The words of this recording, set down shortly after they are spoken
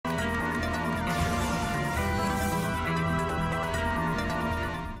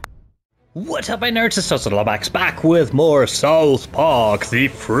What up, my nerds? It's ToastedLombax back with more South Park, The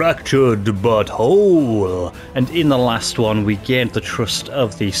Fractured But Whole. And in the last one, we gained the trust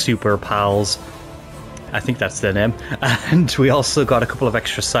of the Super Pals. I think that's their name. And we also got a couple of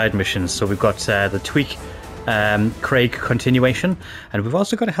extra side missions. So we've got the Tweak Craig continuation. And we've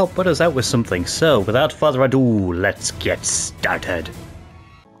also got to help Butters out with something. So without further ado, let's get started.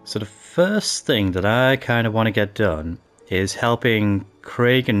 So the first thing that I kind of want to get done is helping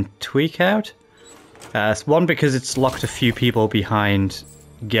Craig and Tweak out. One, because it's locked a few people behind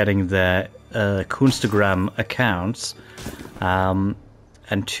getting their Kunstagram accounts. And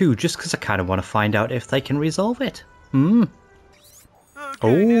two, just because I kind of want to find out if they can resolve it. Okay,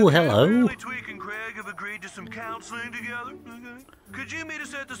 oh, hello. Tweak and Craig have agreed to some counseling together. Okay. Could you meet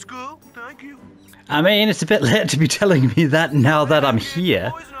us at the school? Thank you. I mean, it's a bit late to be telling me that now that I'm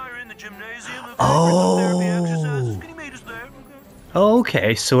here. Oh.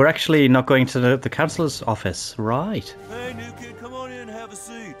 Okay, so we're actually not going to the councillor's office, right? Hey, new kid, come on in and have a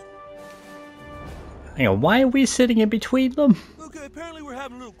seat. Hang on, why are we sitting in between them? Okay, apparently we're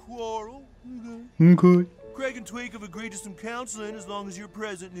having a little quarrel. Okay. Craig and Tweak have agreed to some counseling as long as you're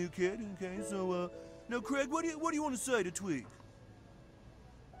present, new kid. Okay, so, now, Craig, what do you want to say to Tweak?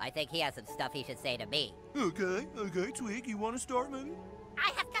 I think he has some stuff he should say to me. Okay, Tweak, you want to start, maybe?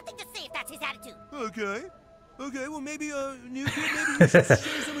 I have nothing to say if that's his attitude. Okay, well, maybe, new kid, maybe you should share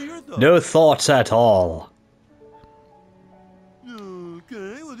some of your thoughts. No thoughts at all.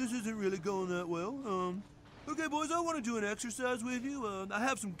 Okay, well, this isn't really going that well. Okay, boys, I want to do an exercise with you. I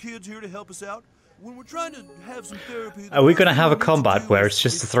have some kids here to help us out. When we're trying to have some therapy... Are we going to have a combat where it's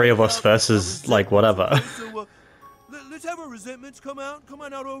just the three of us versus, like, whatever? So, let's have our resentments come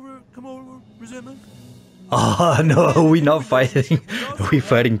over, resentment. Oh, no, are we not fighting? Are we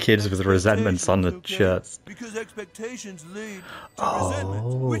fighting kids with resentments on the shirts? Because expectations lead to resentment,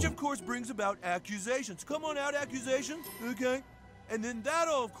 which of course brings about accusations. Come on out, accusations, okay? And then that,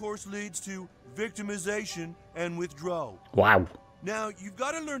 of course, leads to victimization and withdrawal. Wow. Now, you've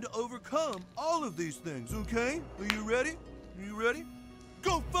got to learn to overcome all of these things, okay? Are you ready?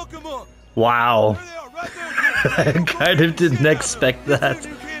 Go fuck them up! Wow. There they are, right there. I kind of didn't expect that.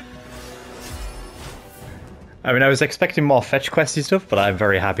 I mean, I was expecting more fetch questy stuff, but I'm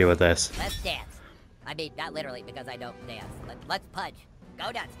very happy with this. Let's dance. I mean, not literally because I don't dance. Let's punch. Go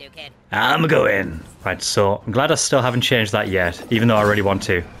nuts, new kid. I'm going. Right, so I'm glad I still haven't changed that yet, even though I really want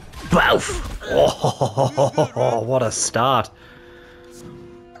to. Boof! Oh, what a start.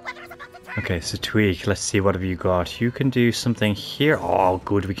 Okay, so Tweak, let's see, what have you got? You can do something here. Oh,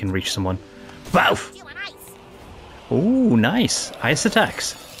 good, we can reach someone. Boof! Ooh, nice. Ice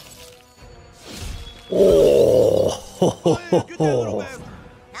attacks. Oh!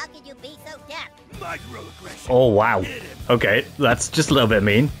 How can you be so deaf? Oh, wow. Okay, that's just a little bit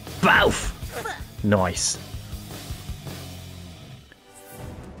mean. Boof! Nice.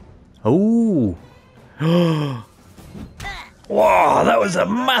 Oh! Whoa, that was a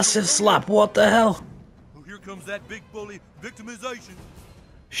massive slap. What the hell? Oh, here comes that big bully victimization.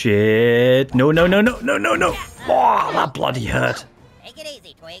 Shit. No. Oh, that bloody hurt. Take it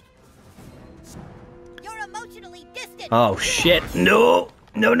easy, Tweak. You're emotionally distant. Oh, shit. No.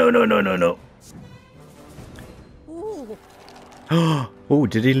 Ooh. Oh,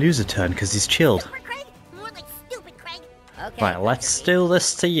 did he lose a turn because he's chilled? Super Craig? More like stupid Craig. Okay. Right, let's do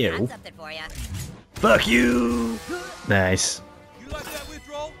this to you. Got something for ya. Fuck you. Nice. You like that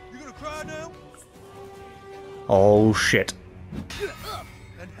withdrawal? You gonna cry now? Oh, shit.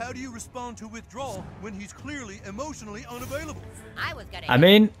 And how do you respond to withdrawal when he's clearly emotionally unavailable? I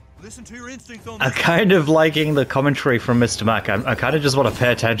mean, Listen to your instincts on I'm this. kind of liking the commentary from Mr. Mac. I kind of just want to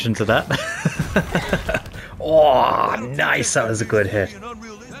pay attention to that. Oh, nice. That was a good hit.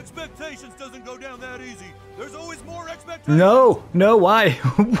 Expectations doesn't go down that easy. There's always more expectations. No, why?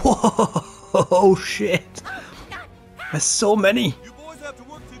 Whoa, shit. There's so many. You boys have to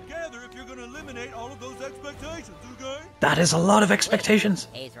work together if you're going to eliminate all of those expectations, okay? That is a lot of expectations.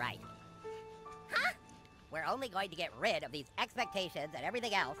 He's right. Huh? We're only going to get rid of these expectations and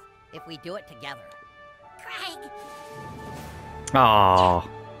everything else if we do it together. Craig! Oh,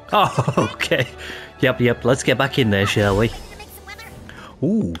 okay. Yep. Let's get back in there, shall we?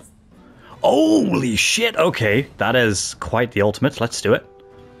 Ooh. Holy shit. Okay, that is quite the ultimate. Let's do it.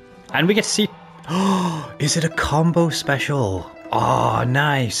 And we get to see... Oh, is it a combo special? Oh,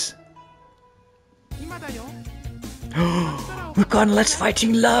 nice. We've gone Let's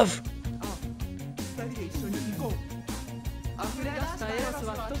Fighting Love.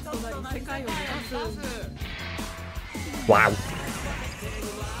 Wow.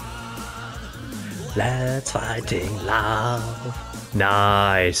 Let's fighting love.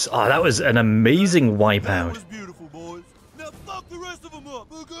 Nice. Oh, that was an amazing That wipeout. was beautiful, boys. Now fuck the rest of them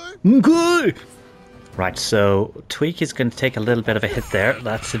up, okay? Okay. Right, so Tweak is going to take a little bit of a hit there.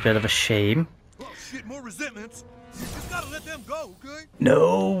 That's a bit of a shame. Oh shit, more resentments. You just gotta let them go, okay?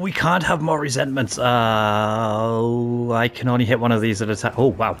 No, we can't have more resentments. I can only hit one of these at a time. Oh,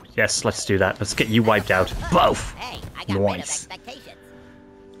 wow. Yes, let's do that. Let's get you wiped out. Both. Hey, I got rid of Nice. expectations.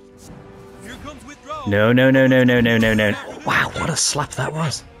 Here comes withdrawal. No, no, no, no, no, no, no, no. Wow, what a slap that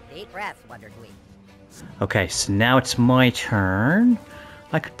was. Deep breaths, Wonder Tweet. Okay, so now it's my turn.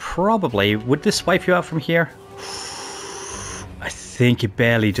 I could probably... Would this wipe you out from here? I think it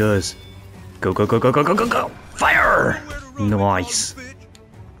barely does. Go, go, go, go, go, go, go, go! Fire! Nice.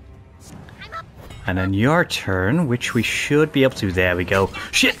 And then your turn, which we should be able to... There we go.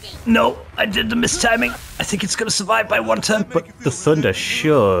 Shit! No! I did the mistiming! I think it's gonna survive by one turn, but the thunder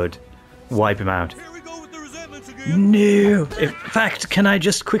should wipe him out. Here we go with the resentments again. No! In fact, can I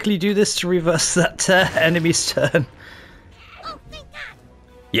just quickly do this to reverse that enemy's turn? Oh, thank God.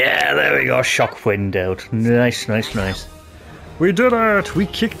 Yeah, there we go. Shock wind out. Nice, nice, nice. We did it! We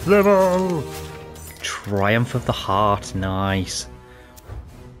kicked them all! Triumph of the heart. Nice.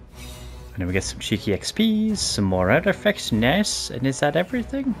 And then we get some cheeky XPs, some more artifacts. Nice. And is that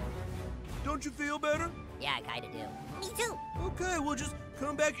everything? Don't you feel better? Yeah, I kinda do. Me too. Okay, well just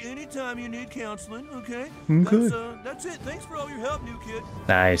come back anytime you need counseling, okay? Okay. That's it. Thanks for all your help, new kid.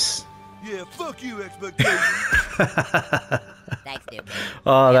 Nice. Yeah, fuck you, expectations. Thanks, dude.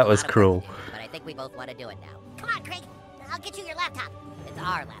 Oh, There's that a was lot of work cruel. to do, but I think we both want to do it now. Come on, Craig. I'll get you your laptop. It's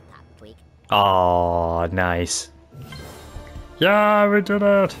our laptop, Tweak. Oh, nice. Yeah, we did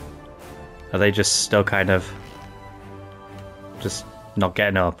it. Are they just still kind of just not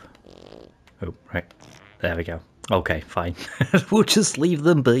getting up? Oh, right. There we go. Okay, fine. We'll just leave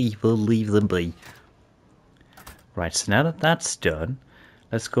them be. We'll leave them be. Right, so now that that's done,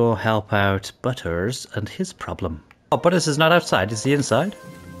 let's go help out Butters and his problem. Oh, Butters is not outside. Is he inside?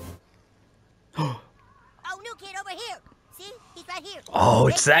 Oh, new kid over here. See? He's right here. Oh,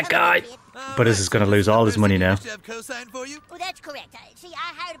 it's that guy. Butters is going to lose all his money now. Have cosign for you? Oh, that's correct. See,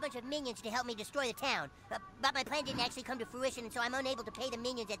 I hired a bunch of minions to help me destroy the town. But my plan didn't actually come to fruition, and so I'm unable to pay the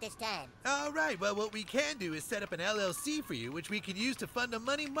minions at this time. All right, well, what we can do is set up an LLC for you, which we could use to fund a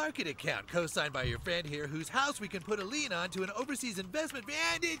money market account co-signed by your friend here, whose house we can put a lien on to an overseas investment,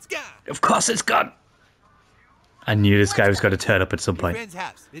 and it's gone. Of course it's gone. I knew this guy was going to turn up at some Your point. friend's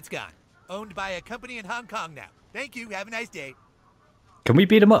house, it's gone. Owned by a company in Hong Kong now. Thank you, have a nice day. Can we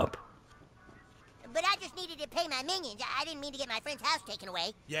beat him up? But I just needed to pay my minions. I didn't mean to get my friend's house taken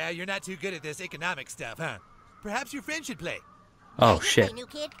away. Yeah, you're not too good at this economic stuff, huh? Perhaps your friend should play. Oh, You shit. play, new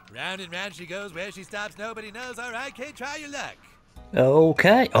kid. Round and round she goes, where she stops nobody knows. All right, Kate, try your luck.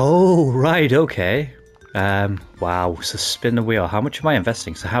 Okay. Oh, right, okay. Wow, so spin the wheel. How much am I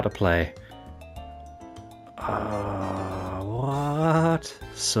investing? So how to play? What?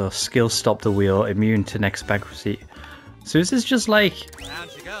 So skill stop the wheel, immune to next bankruptcy. So is this just like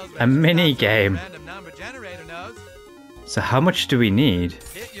Round she goes, a mini stops, game? Random number generator knows. So how much do we need?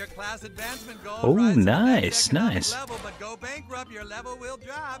 Hit your class advancement goal. Oh, rise to the nice, next economic nice. Level, but go bankrupt, your level will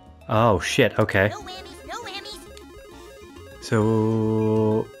drop. Oh, shit, okay. No whammies, no whammies.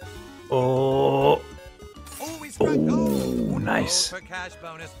 So... Oh... Always front goal. nice. Goal for cash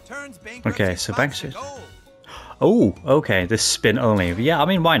bonus. Turns bankruptcy Okay, so spots bankruptcy- to gold. Oh, okay, this spin only. Yeah, I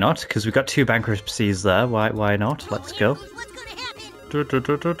mean, why not? Because we've got 2 bankruptcies there. Why not? Let's go. What's gonna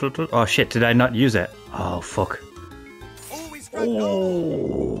happen? Oh, shit, did I not use it? Oh, fuck. Always front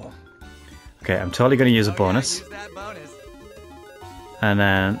goal. Oh. Okay, I'm totally going to use a Oh, yeah, bonus. use that bonus. And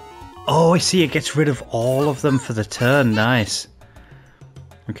then... Oh, I see, it gets rid of all of them for the turn. Nice.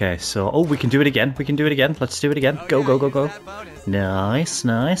 Okay, so... Oh, we can do it again. We can do it again. Let's do it again. Oh, Go, yeah, go, go, use go. that bonus. Nice,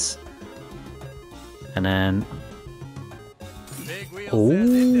 nice. And then... Big wheel says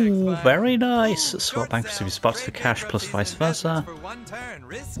index Oh, fund. very nice. Ooh, Swap short bankruptcy sell. spots for Trade cash plus bankruptcies, vice versa. investments for one turn.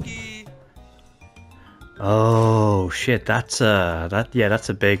 Risky. Oh shit, that's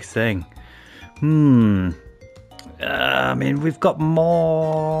a big thing. I mean, we've got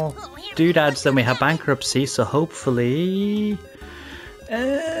more doodads than we have bankruptcy, so hopefully,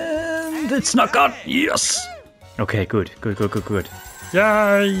 and it's not gone. Yes. Okay, good.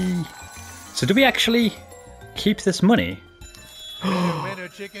 Yay! So do we actually keep this money? Winner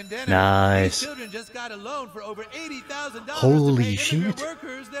chicken dinner. Nice. These children just got a loan for over $80,000 Holy to pay shit. any of your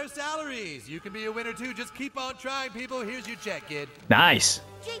workers their salaries. You can be a winner too. Just keep on trying, people. Here's your check, kid. Nice.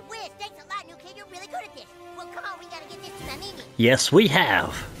 Gee whiz, thanks a lot, new kid. You're really good at this. Well, come on, we gotta get this to my minions. Yes, we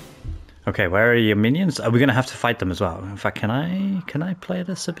have. Okay, where are your minions? Are we gonna have to fight them as well? In fact, can I play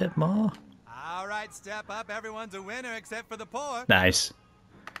this a bit more? All right, right, step up. Everyone's a winner except for the poor. Nice.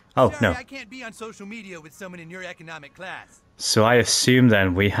 Oh, Sorry, no. I can't be on social media with someone in your economic class. So I assume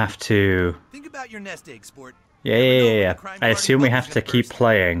then we have to... Think about your nest egg, sport. Yeah. I assume we have to keep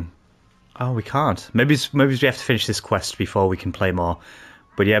playing. Oh, we can't. Maybe we have to finish this quest before we can play more.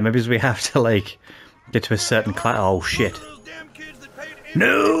 But yeah, maybe we have to, like, get to a certain class. Oh, shit.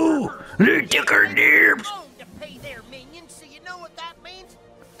 No! They took our dibs! To pay their minions, so you know what that means?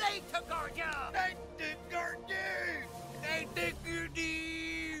 They took our job. They took our dude! They took your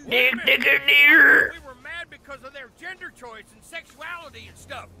dude! They took our deer! We were mad because of their gender choice and sexuality and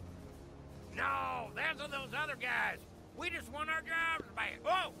stuff. No, those are those other guys. We just want our jobs back.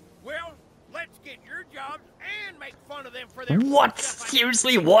 Oh, well, let's get your jobs and make fun of them for their... What?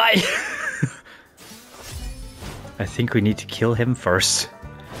 Seriously, why? I think we need to kill him first.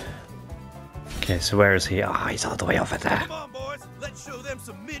 Okay, so where is he? Oh, he's all the way over there. Come on, boys. Let's show them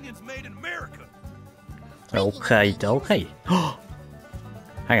some minions made in America. Okay.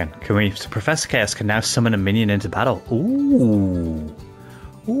 Hang on, can we... So Professor Chaos can now summon a minion into battle.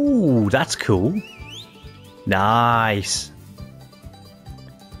 Ooh, that's cool. Nice.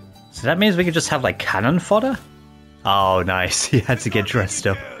 So that means we could just have, like, cannon fodder? Oh, nice. He had to get dressed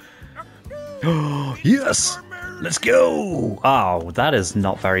up. Oh, yes! Let's go! Oh, that is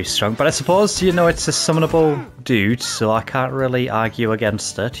not very strong. But I suppose, you know, it's a summonable dude, so I can't really argue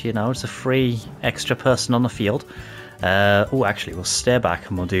against it. You know, it's a free extra person on the field. Oh, actually, we'll stay back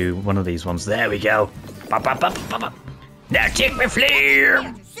and we'll do one of these ones. There we go. Now take my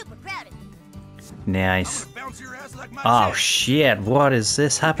flare! Nice. Oh, shit. What is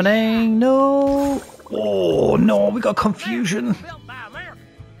this happening? No! Oh, no, we got confusion.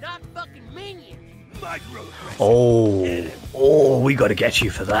 Oh, we gotta get you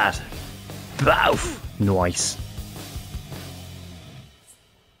for that. Boof! Nice.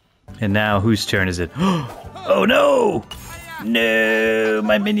 And now, whose turn is it? Oh no! No!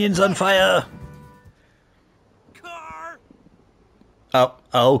 My minion's on fire! Oh,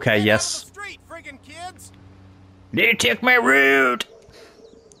 okay, yes. They took my route!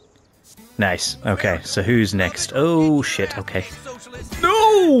 Nice. Okay, so who's next? Oh, shit, okay.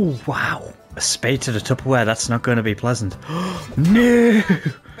 No! Wow! A spade to the Tupperware, that's not going to be pleasant. No!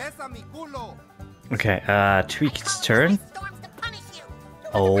 Okay, Tweaked's turn.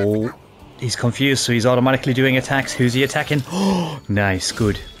 Oh, he's confused, so he's automatically doing attacks. Who's he attacking? Oh, nice,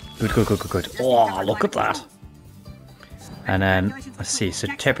 good. Good. Oh, look at that. And then, let's see, so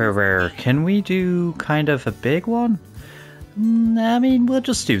Tupperware, can we do kind of a big one? I mean, we'll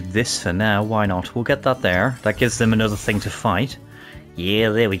just do this for now, why not? We'll get that there. That gives them another thing to fight. Yeah,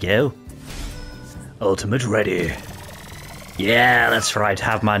 there we go. Ultimate ready. Yeah, that's right,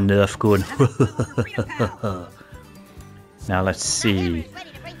 have my nerf gun. Now let's see.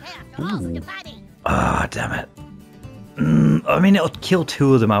 Ooh. Ah, damn it. I mean, it'll kill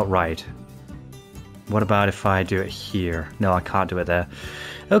two of them outright. What about if I do it here? No, I can't do it there.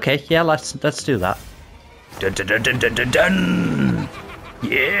 Okay, yeah, let's do that. Dun, dun, dun, dun, dun, dun, dun.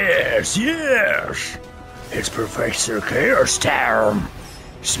 Yes. It's Professor Chaos time.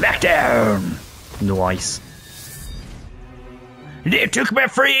 Smackdown. Nice. They took my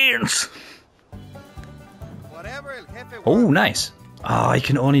friends. Oh, nice. Oh, I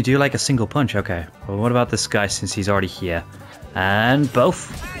can only do like a single punch. Okay. Well, what about this guy since he's already here? And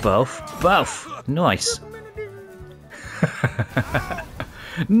both. Nice.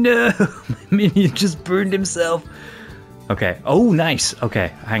 No, my minion just burned himself. Okay. Oh, nice. Okay,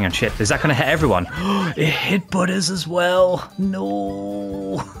 hang on. Shit, is that gonna hit everyone? It hit Butters as well.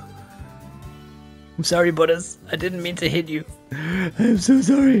 No. I'm sorry, Butters. I didn't mean to hit you. I'm so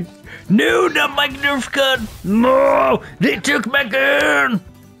sorry. No, not my Nerf gun. No, they took my gun.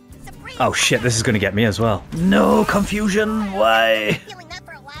 Oh shit, this is gonna get me as well. No, confusion. Why?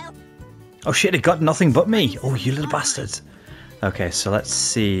 Oh shit, it got nothing but me. Oh, you little bastards. Okay, so let's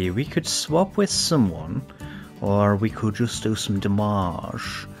see. We could swap with someone, or we could just do some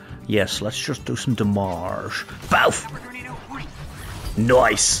damage. Yes, let's just do some damage. Boof!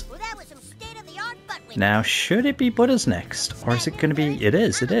 Nice! Now, should it be Butters next? Or is it going to be... It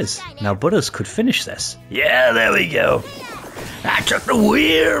is. Now, Butters could finish this. Yeah, there we go. I took the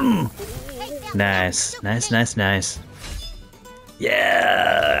win! Nice.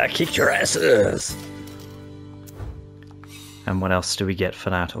 Yeah, I kicked your asses. And what else do we get for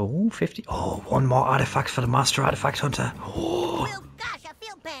that? Oh, 50. Oh, one more artifact for the Master Artifact Hunter. Oh. Well, gosh, I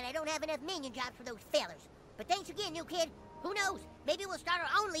feel bad I don't have enough minion jobs for those fellers. But thanks again, new kid. Who knows? Maybe we'll start our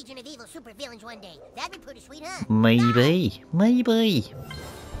own Legion of Evil supervillains one day. That'd be pretty sweet, huh? Maybe. Maybe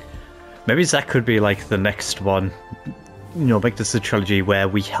that could be like the next one. make this a trilogy where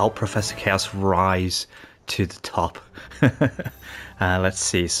we help Professor Chaos rise to the top. Let's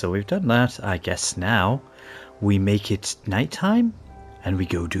see. So we've done that. I guess now we make it nighttime and we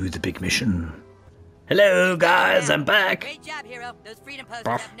go do the big mission. Hello, guys. I'm back. Great job, hero. Those freedom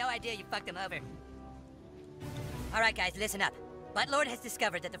posters have no idea you fucked them over. All right, guys, listen up. Buttlord has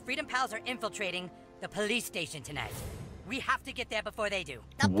discovered that the Freedom Pals are infiltrating the police station tonight. We have to get there before they do.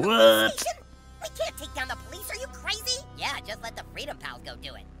 The police station? We can't take down the police. Are you crazy? Yeah, just let the Freedom Pals go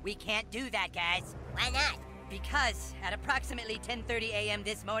do it. We can't do that, guys. Why not? Because at approximately 10:30 a.m.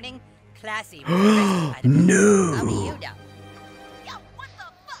 this morning, Classy was arrested by the police. No. How do you know? Yo, what the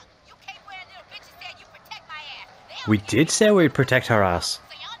fuck? You cave-wearing little bitches said you protect my ass. We did say we'd protect her ass.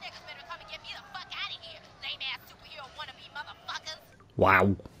 So y'all niggas better come and get me the fuck out of here. Lame-ass superhero wannabe motherfuckers.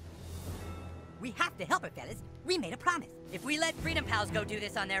 Wow. We have to help her, fellas. We made a promise. If we let Freedom Pals go do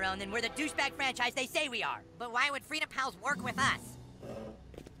this on their own, then we're the douchebag franchise they say we are. But why would Freedom Pals work with us?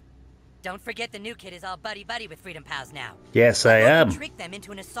 Don't forget the new kid is all buddy-buddy with Freedom Pals now. Yes, I We'll am. trick them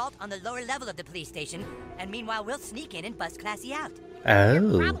into an assault on the lower level of the police station, and meanwhile we'll sneak in and bust Classy out.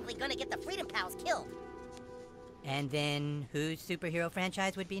 You're Oh. probably gonna get the Freedom Pals killed. And then whose superhero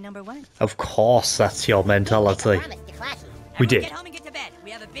franchise would be number one? Of course, that's your mentality. Promise to Classy. We Everyone did. Get home and get to bed.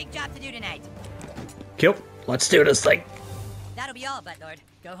 We have a big job to do tonight. Cool. Let's do this thing. That'll be all, Buttlord.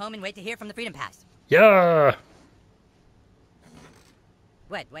 Go home and wait to hear from the Freedom Pals. Yeah.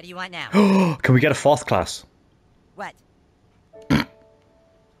 What do you want now? Can we get a fourth class? What?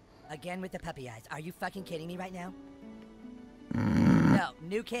 Again with the puppy eyes. Are you fucking kidding me right now? No,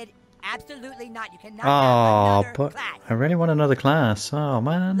 new kid, absolutely not. You cannot Oh, have another but class. I really want another class. Oh,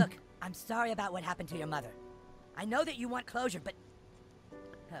 man. Look, I'm sorry about what happened to your mother. I know that you want closure, but...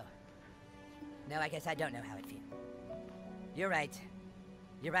 Oh. No, I guess I don't know how it feels. You're right.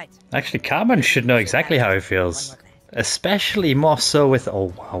 You're right. Actually, Carmen should know exactly how it feels. Especially more so with...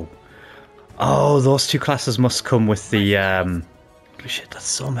 Oh, wow. Oh, those two classes must come with the... Shit, that's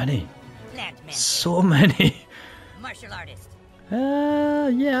so many. Plant man. So many. Martial artist.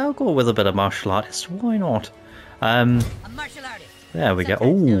 Yeah, I'll go with a bit of martial artist. Why not? A martial artist. There we go.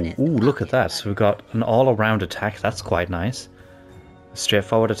 Sometimes known Oh, as the look at mafia that. So we've got an all-around attack. That's quite nice. A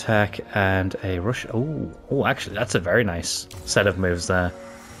straightforward attack and a rush. Oh, actually, that's a very nice set of moves there.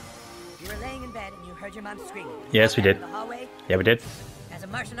 You were laying in bed and you heard your mom screaming. Yes, we Out did. in the hallway, Yeah, we did. as a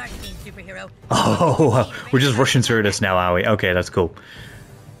martial arts team superhero. Oh, we're just rushing through this now, are we? Okay, that's cool.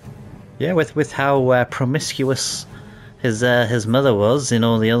 Yeah, with how promiscuous his mother was in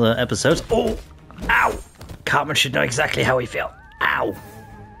all the other episodes. Oh, ow! Cartman should know exactly how he felt. Ow!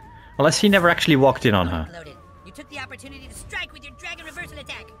 Unless he never actually walked in on her. Loaded. You took the opportunity to strike with your dragon reversal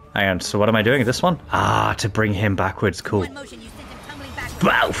attack. Hang on, so what am I doing at this one? Ah, to bring him backwards. Cool. One motion, you sent him tumbling backwards.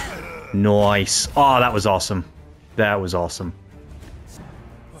 Wow! Nice. Oh, that was awesome. That was awesome.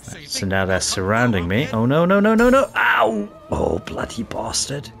 So now they're surrounding me. Oh, no, no, no, no, no. Ow! Oh, bloody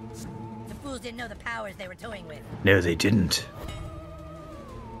bastard. The fools didn't know the powers they were toying with. No, they didn't.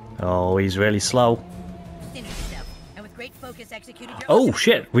 Oh, he's really slow. Centered yourself, and with great focus executed your Oh,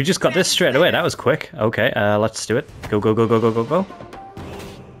 shit. We just got this straight away. That was quick. Okay, let's do it. Go, go, go, go, go, go, go.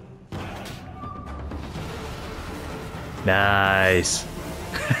 Nice.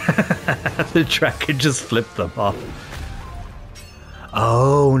 The tracker just flipped them off.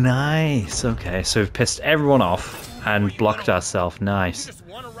 Oh, nice. Okay, so we've pissed everyone off and blocked ourselves. Nice. You just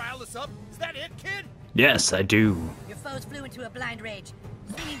want to rile us up? Is that it, kid? Yes, I do. Your foes flew into a blind rage,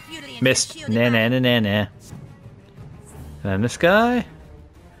 swinging futilely into Missed. your shielded Nah, nah, body. nah, nah, nah. And then this guy.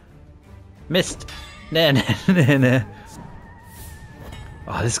 Missed. Nah, nah, nah, nah.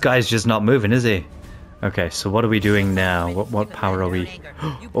 Oh, this guy's just not moving, is he? Okay, so what are we doing now? What power are we?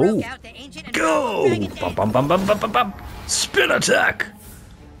 You broke Oh, out the ancient and go! powerful dragon Bum, bum, bum, bum, bum, bum, bum. Spin attack!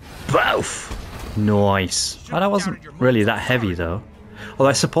 Boof! Nice. Oh, that wasn't really that heavy, though. Although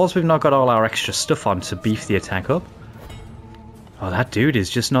I suppose we've not got all our extra stuff on to beef the attack up. Oh, that dude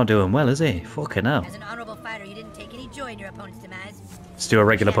is just not doing well, is he? Fucking hell. As an honorable fighter, you didn't take any joy in your opponent's demise. Let's do a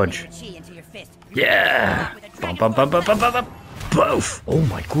regular punch. Channeling your chi into your fist. You Yeah! with a Bum, dragon bum, bum, force bum, bum, bum, bum. Boof! Oh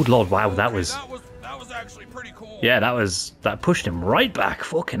my good lord, wow, that was... That was actually pretty cool. Yeah, that pushed him right back.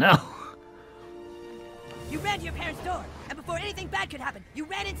 Fucking hell. You ran to your parents' door, and before anything bad could happen, you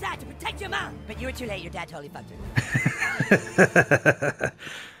ran inside to protect your mom. But you were too late. Your dad totally fucked her.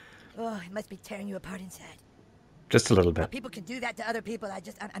 Oh, it must be tearing you apart inside. Just a little bit. People can do that to other people.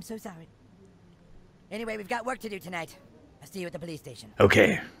 I'm so sorry. Anyway, we've got work to do tonight. I'll see you at the police station.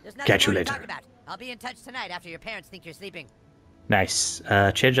 Okay. There's nothing Catch you more to later. talk about. I'll be in touch tonight after your parents think you're sleeping. Nice.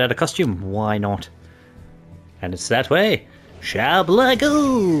 Change out of costume. Why not? And it's that way.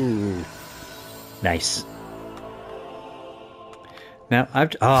 Shablagoo! Nice. Now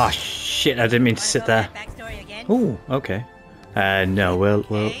I've. Oh shit! I didn't mean to sit there. Oh, okay. No,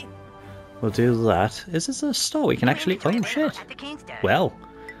 we'll do that. Is this a store we can actually? Oh shit! Well,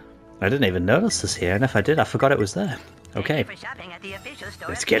 I didn't even notice this here, and if I did, I forgot it was there. Okay,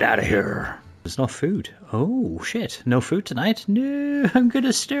 let's get out of here. There's no food. Oh shit! No food tonight. No, I'm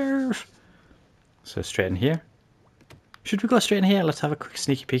gonna starve. So straight in here. Should we go straight in here? Let's have a quick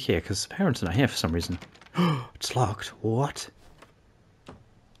sneaky peek here, because the parents are not here for some reason. It's locked. What?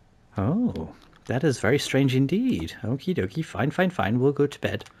 Oh, that is very strange indeed. Okie dokie. Fine. We'll go to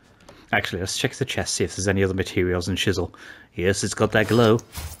bed. Actually, let's check the chest, see if there's any other materials in chisel. Yes, it's got that glow.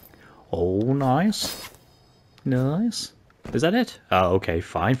 Oh, nice. Nice. Is that it? Oh, okay.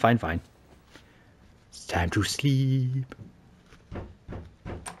 Fine. It's time to sleep.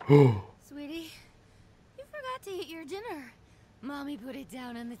 Sweetie, you forgot to eat your dinner. Mommy put it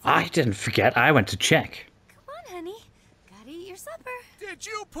down on the table. I didn't forget. I went to check. Come on, honey. Gotta eat your supper. Did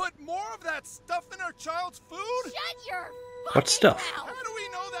you put more of that stuff in our child's food? Shut your What stuff? How do we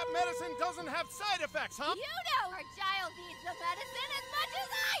know that medicine doesn't have side effects, huh? You know our child needs the medicine as much as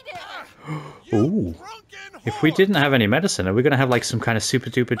I do. Ooh. If we didn't have any medicine, are we going to have like some kind of super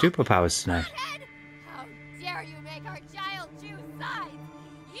duper duper powers tonight? How dare you make our child choose sides?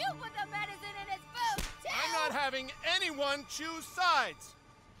 You put the medicine in his food, too! I'm not having anyone choose sides.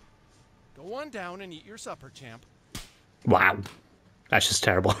 Go on down and eat your supper, champ. Wow. That's just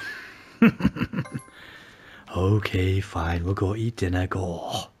terrible. Okay, fine. We'll go eat dinner.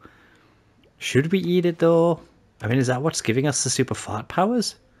 Go. Should we eat it, though? I mean, is that what's giving us the super fart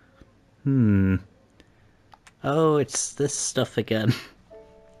powers? Oh, it's this stuff again.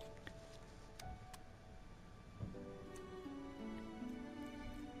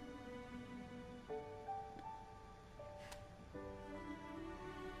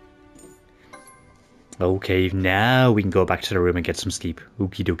 Okay, now we can go back to the room and get some sleep.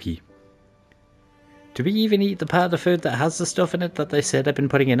 Okie dokie. Do we even eat the part of the food that has the stuff in it that they said they've been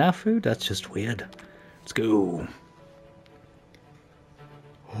putting in our food? That's just weird. Let's go.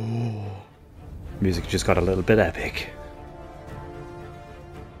 Oh, music just got a little bit epic.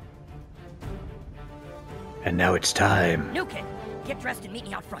 And now it's time. New kid, get dressed and meet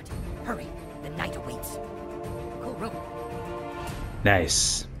me out front. Hurry, the night awaits. Cool room.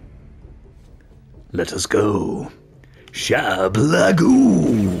 Nice. Let us go.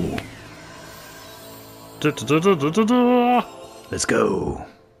 Shablagoo. Let's go.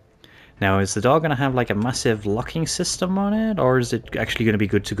 Now, is the door going to have like a massive locking system on it, or is it actually going to be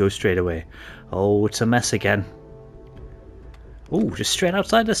good to go straight away? Oh, it's a mess again. Oh, just straight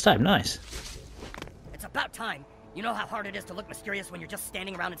outside this time. Nice. It's about time. You know how hard it is to look mysterious when you're just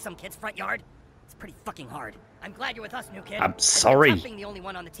standing around in some kid's front yard? It's pretty fucking hard. I'm glad you're with us, new kid. I'm sorry, being the only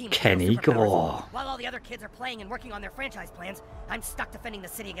one on the team Kenny Gore. While all the other kids are playing and working on their franchise plans, I'm stuck defending the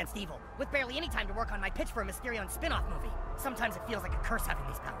city against evil, with barely any time to work on my pitch for a Mysterion spin-off movie. Sometimes it feels like a curse having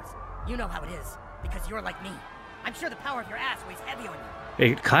these powers. You know how it is, because you're like me. I'm sure the power of your ass weighs heavy on you.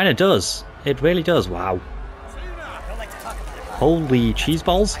 It kind of does. It really does. Wow. Don't like to talk about it, huh? Holy cheese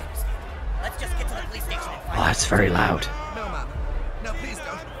balls. Let's just get to the police station and find Oh, it's very loud. No, Mama. No, please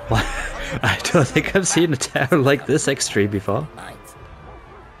don't. What? I don't think I've seen a town like this extreme before.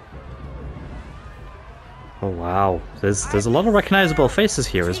 Oh wow, there's a lot of recognizable faces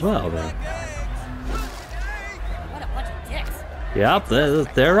here as well, though. What a bunch of dicks. Yep,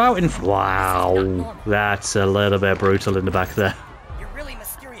 they're out in. Wow, that's a little bit brutal in the back there. You're really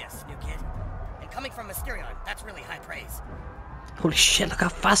mysterious, new kid. And coming from Mysterion, that's really high praise. Holy shit! Look how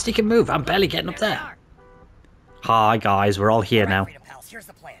fast he can move. I'm barely getting up there. Hi guys, we're all here now. Freedom Pals, here's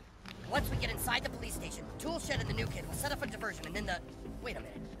the plan. Once we get inside the police station, Tool Shed and the new kid will set up a diversion, and then the... Wait a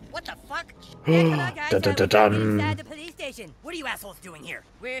minute. What the fuck? Dun, dun, dun, dun. Inside the police station. What are you assholes doing here?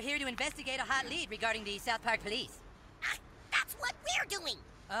 We're here to investigate a hot lead regarding the South Park police. That's what we're doing.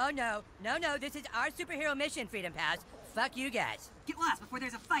 Oh no, this is our superhero mission, Freedom Pals. Fuck you guys. Get lost before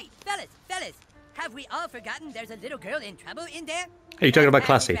there's a fight. Fellas, have we all forgotten there's a little girl in trouble in there? Are you talking about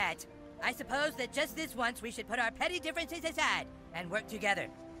Classy? I suppose that just this once we should put our petty differences aside and work together.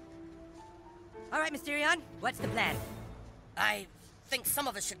 All right, Mysterion, what's the plan? I think some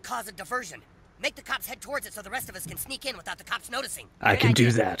of us should cause a diversion. Make the cops head towards it so the rest of us can sneak in without the cops noticing. I can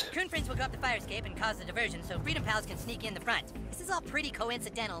do that. Coon Friends will go up the fire escape and cause the diversion so Freedom Pals can sneak in the front. This is all pretty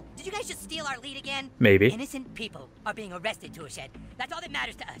coincidental. Did you guys just steal our lead again? Maybe. Innocent people are being arrested, Tool Shed. That's all that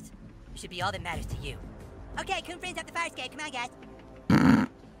matters to us. It should be all that matters to you. Okay, Coon Friends up the fire escape. Come on, guys.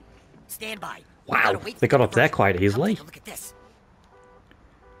 Stand by. Wow, they got up there quite easily. Look at this.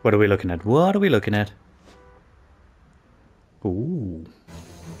 What are we looking at? Ooh.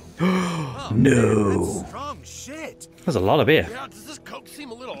 No. Strong shit. There's a lot of beer. Yeah, does this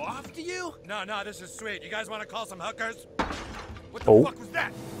little off to you? No, this is sweet. You guys want to call some hookers? What Oh. the fuck was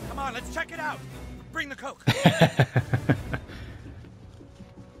that? Come on, let's check it out. Bring the coke.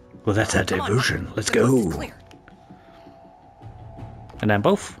 Well, that's our Come on, diversion. Mike. Let's The coast is go. clear. And then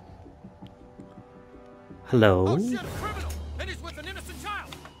both. Hello. Oh shit, a criminal! And he's with an innocent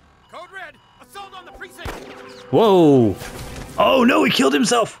child! Code red, assault on the precinct! Whoa. Oh no, he killed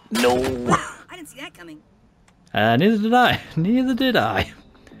himself. No. I didn't see that coming. Neither did I. Neither did I.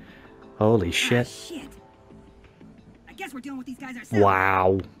 Holy Ah, shit. shit. I guess we're dealing with these guys ourselves.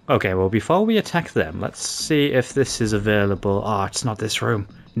 Wow. Okay, well, before we attack them, let's see if this is available. Oh, it's not this room.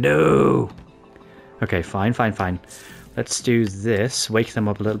 No. Okay, fine. Let's do this. Wake them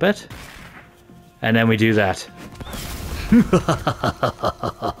up a little bit. And then we do that.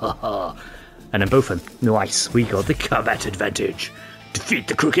 And then both of them. Nice. We got the combat advantage. Defeat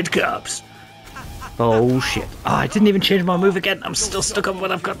the crooked cops. Oh, shit. Oh, I didn't even change my move again. I'm still stuck on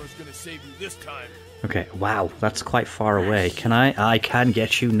what I've got. Okay, wow. That's quite far away. Can I can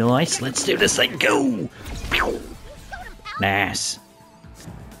get you. Nice. Let's do this thing. Go. Pew. Nice.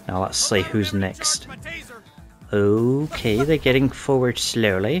 Now let's see who's next. Okay, they're getting forward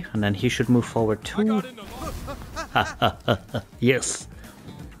slowly, and then he should move forward too. Yes.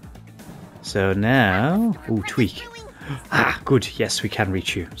 So now... Ooh, tweak. Ah, good. Yes, we can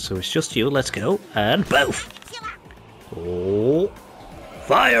reach you. So it's just you. Let's go. And both. Oh.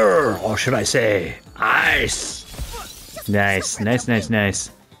 Fire! Or should I say, ice. Nice. Okay,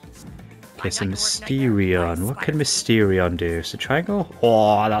 so Mysterion. What can Mysterion do? So triangle?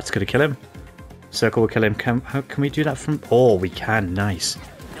 Oh, that's going to kill him. Circle will kill him. How can we do that from... Oh, we can. Nice.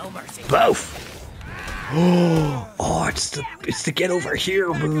 No mercy. Both. Oh, it's the get over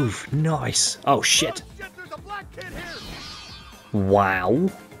here move. Nice. Oh, shit. Wow.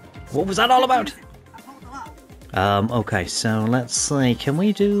 What was that all about? Okay, so let's see. Can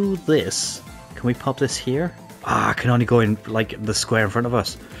we do this? Can we pop this here? Ah, I can only go in, like, the square in front of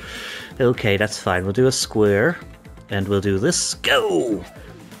us. Okay, that's fine. We'll do a square. And we'll do this. Go!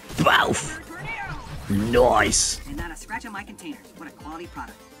 Both! Nice! And not a scratch on my containers. What a quality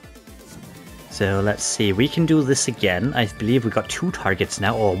product. So let's see. We can do this again. I believe we got 2 targets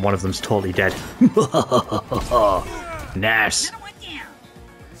now. Oh, one of them's totally dead. Nice.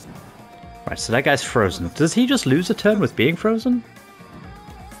 Right, so that guy's frozen. Does he just lose a turn with being frozen?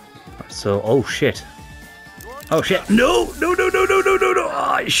 Right, so, oh shit. Oh shit. No!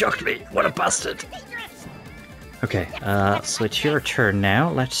 Oh, he shocked me. What a bastard. Okay, so it's your turn now.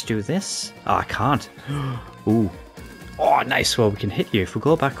 Let's do this. Oh, I can't. Ooh. Oh, nice. Well, we can hit you. If we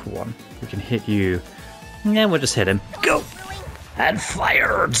go back 1, we can hit you. Yeah, we'll just hit him. Go! And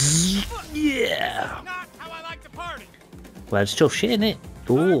fire! Yeah! Well, it's tough shit, innit?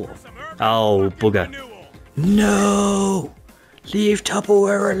 Ooh. Oh, bugger. No! Leave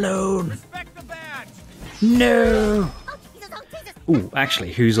Tupperware alone! No! Ooh,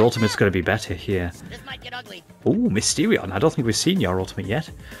 actually, whose ultimate's going to be better here? This might get ugly. Ooh, Mysterion. I don't think we've seen your ultimate yet.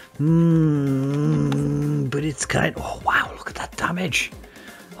 But it's kind of... Oh, wow, look at that damage.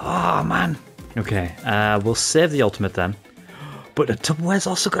 Oh, man. Okay, we'll save the ultimate then. But Tupperware's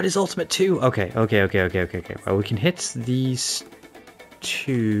also got his ultimate too. Okay. Well, we can hit these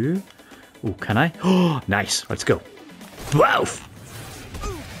 2. Ooh, can I? Oh, nice. Let's go. Wow.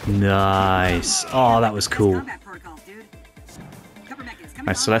 Nice. Oh, that was cool.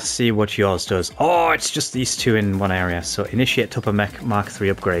 Alright, so let's see what yours does. Oh, it's just these 2 in one area. So initiate Tupper Mech Mark 3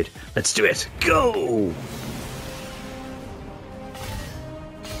 upgrade. Let's do it. Go!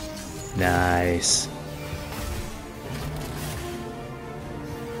 Nice.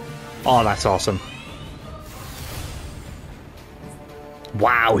 Oh, that's awesome.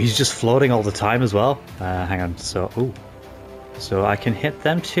 Wow, he's just floating all the time as well. Hang on. So, ooh. So I can hit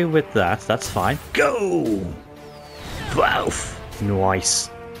them 2 with that. That's fine. Go! Wow. Nice.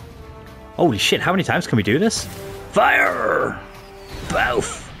 Holy shit, how many times can we do this? Fire!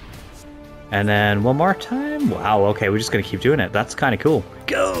 Both! And then 1 more time? Wow, okay, we're just gonna keep doing it. That's kind of cool.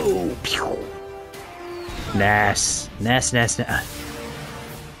 Go! Pew! Nice.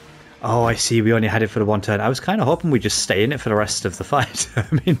 Oh, I see, we only had it for the 1 turn. I was kind of hoping we'd just stay in it for the rest of the fight. I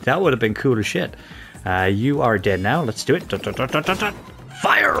mean, that would have been cool as shit. You are dead now. Let's do it.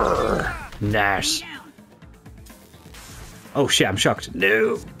 Fire! Nice. Oh shit, I'm shocked.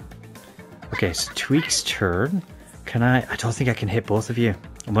 No! Okay, so Tweak's turn. Can I don't think I can hit both of you.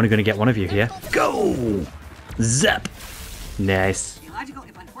 I'm only going to get one of you here. Go! Zap! Nice. A logical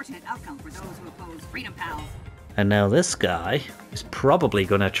if unfortunate outcome for those who oppose freedom pals. And now this guy is probably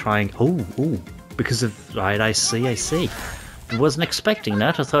going to try and... Ooh. Because of... Right, I see. I wasn't expecting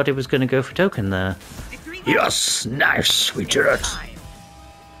that. I thought he was going to go for token there. Yes! Nice! We did it!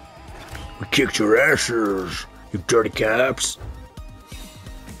 We kicked your asses, you dirty cops.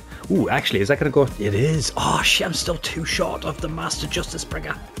 Ooh, actually, is that gonna go? It is. Oh shit, I'm still too short of the Master Justice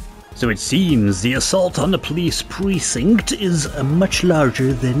Bringer. So it seems the assault on the police precinct is much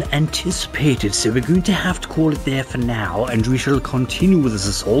larger than anticipated, so we're going to have to call it there for now, and we shall continue with this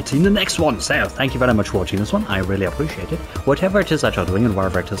assault in the next one. So, thank you very much for watching this one, I really appreciate it. Whatever it is that you're doing and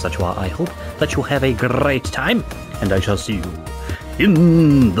wherever it is that you are, I hope that you have a great time, and I shall see you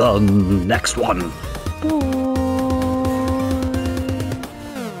in the next one. Bye.